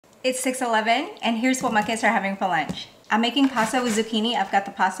It's 6:11 and here's what my kids are having for lunch. I'm making pasta with zucchini. I've got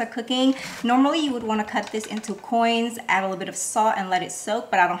the pasta cooking. Normally you would want to cut this into coins, add a little bit of salt and let it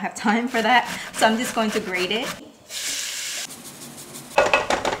soak, but I don't have time for that. So I'm just going to grate it.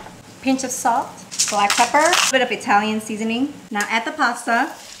 Pinch of salt, black pepper, a bit of Italian seasoning. Now add the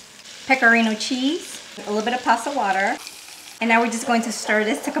pasta, pecorino cheese, a little bit of pasta water, and now we're just going to stir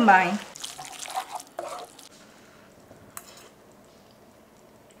this to combine.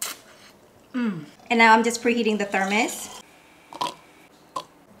 And now I'm just preheating the thermos.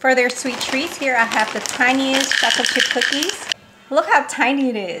 For their sweet treats, here I have the tiniest chocolate chip cookies. Look how tiny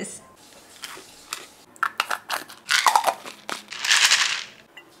it is.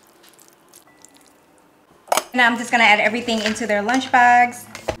 Now I'm just gonna add everything into their lunch bags.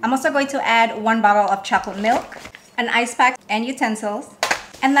 I'm also going to add 1 bottle of chocolate milk, an ice pack, and utensils.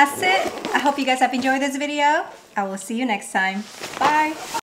 And that's it. I hope you guys have enjoyed this video. I will see you next time. Bye.